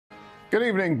Good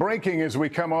evening. Breaking as we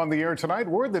come on the air tonight,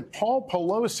 word that Paul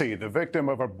Pelosi, the victim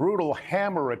of a brutal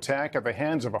hammer attack at the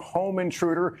hands of a home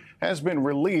intruder, has been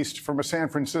released from a San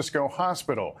Francisco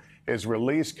hospital. His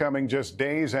release coming just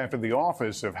days after the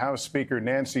office of House Speaker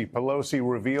Nancy Pelosi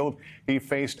revealed he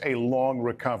faced a long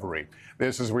recovery.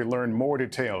 This as we learn more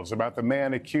details about the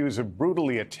man accused of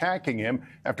brutally attacking him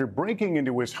after breaking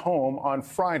into his home on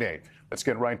Friday. Let's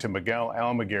get right to Miguel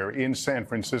Almaguer in San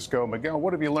Francisco. Miguel,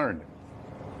 what have you learned?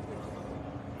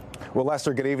 Well,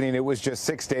 Lester, good evening. It was just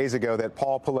 6 days ago that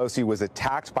Paul Pelosi was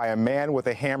attacked by a man with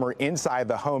a hammer inside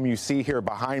the home you see here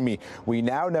behind me. We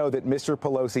now know that Mr.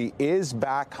 Pelosi is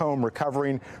back home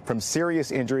recovering from serious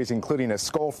injuries, including a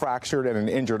skull fracture and an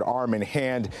injured arm and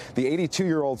hand. The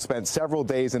 82-year-old spent several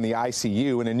days in the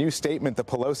ICU. In a new statement, the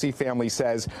Pelosi family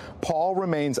says Paul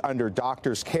remains under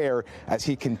doctor's care as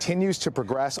he continues to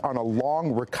progress on a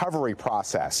long recovery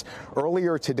process.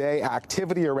 Earlier today,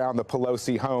 activity around the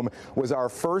Pelosi home was our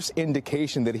first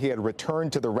indication that he had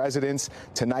returned to the residence.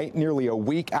 Tonight, nearly a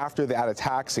week after that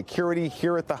attack, security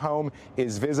here at the home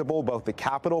is visible. Both the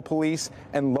Capitol Police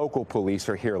and local police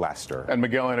are here, Lester. And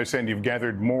Miguel, I understand you've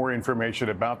gathered more information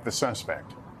about the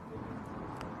suspect.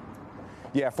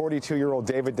 Yeah, 42-year-old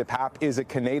David DePape is a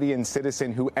Canadian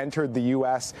citizen who entered the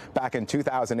U.S. back in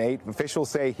 2008. Officials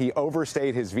say he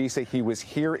overstayed his visa. He was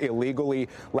here illegally.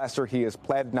 Lester, he has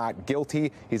pled not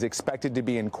guilty. He's expected to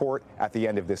be in court at the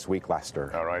end of this week,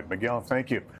 Lester. All right, Miguel,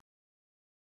 thank you.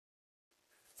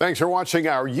 Thanks for watching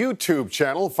our YouTube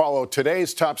channel. Follow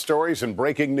today's top stories and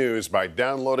breaking news by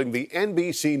downloading the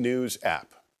NBC News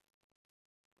app.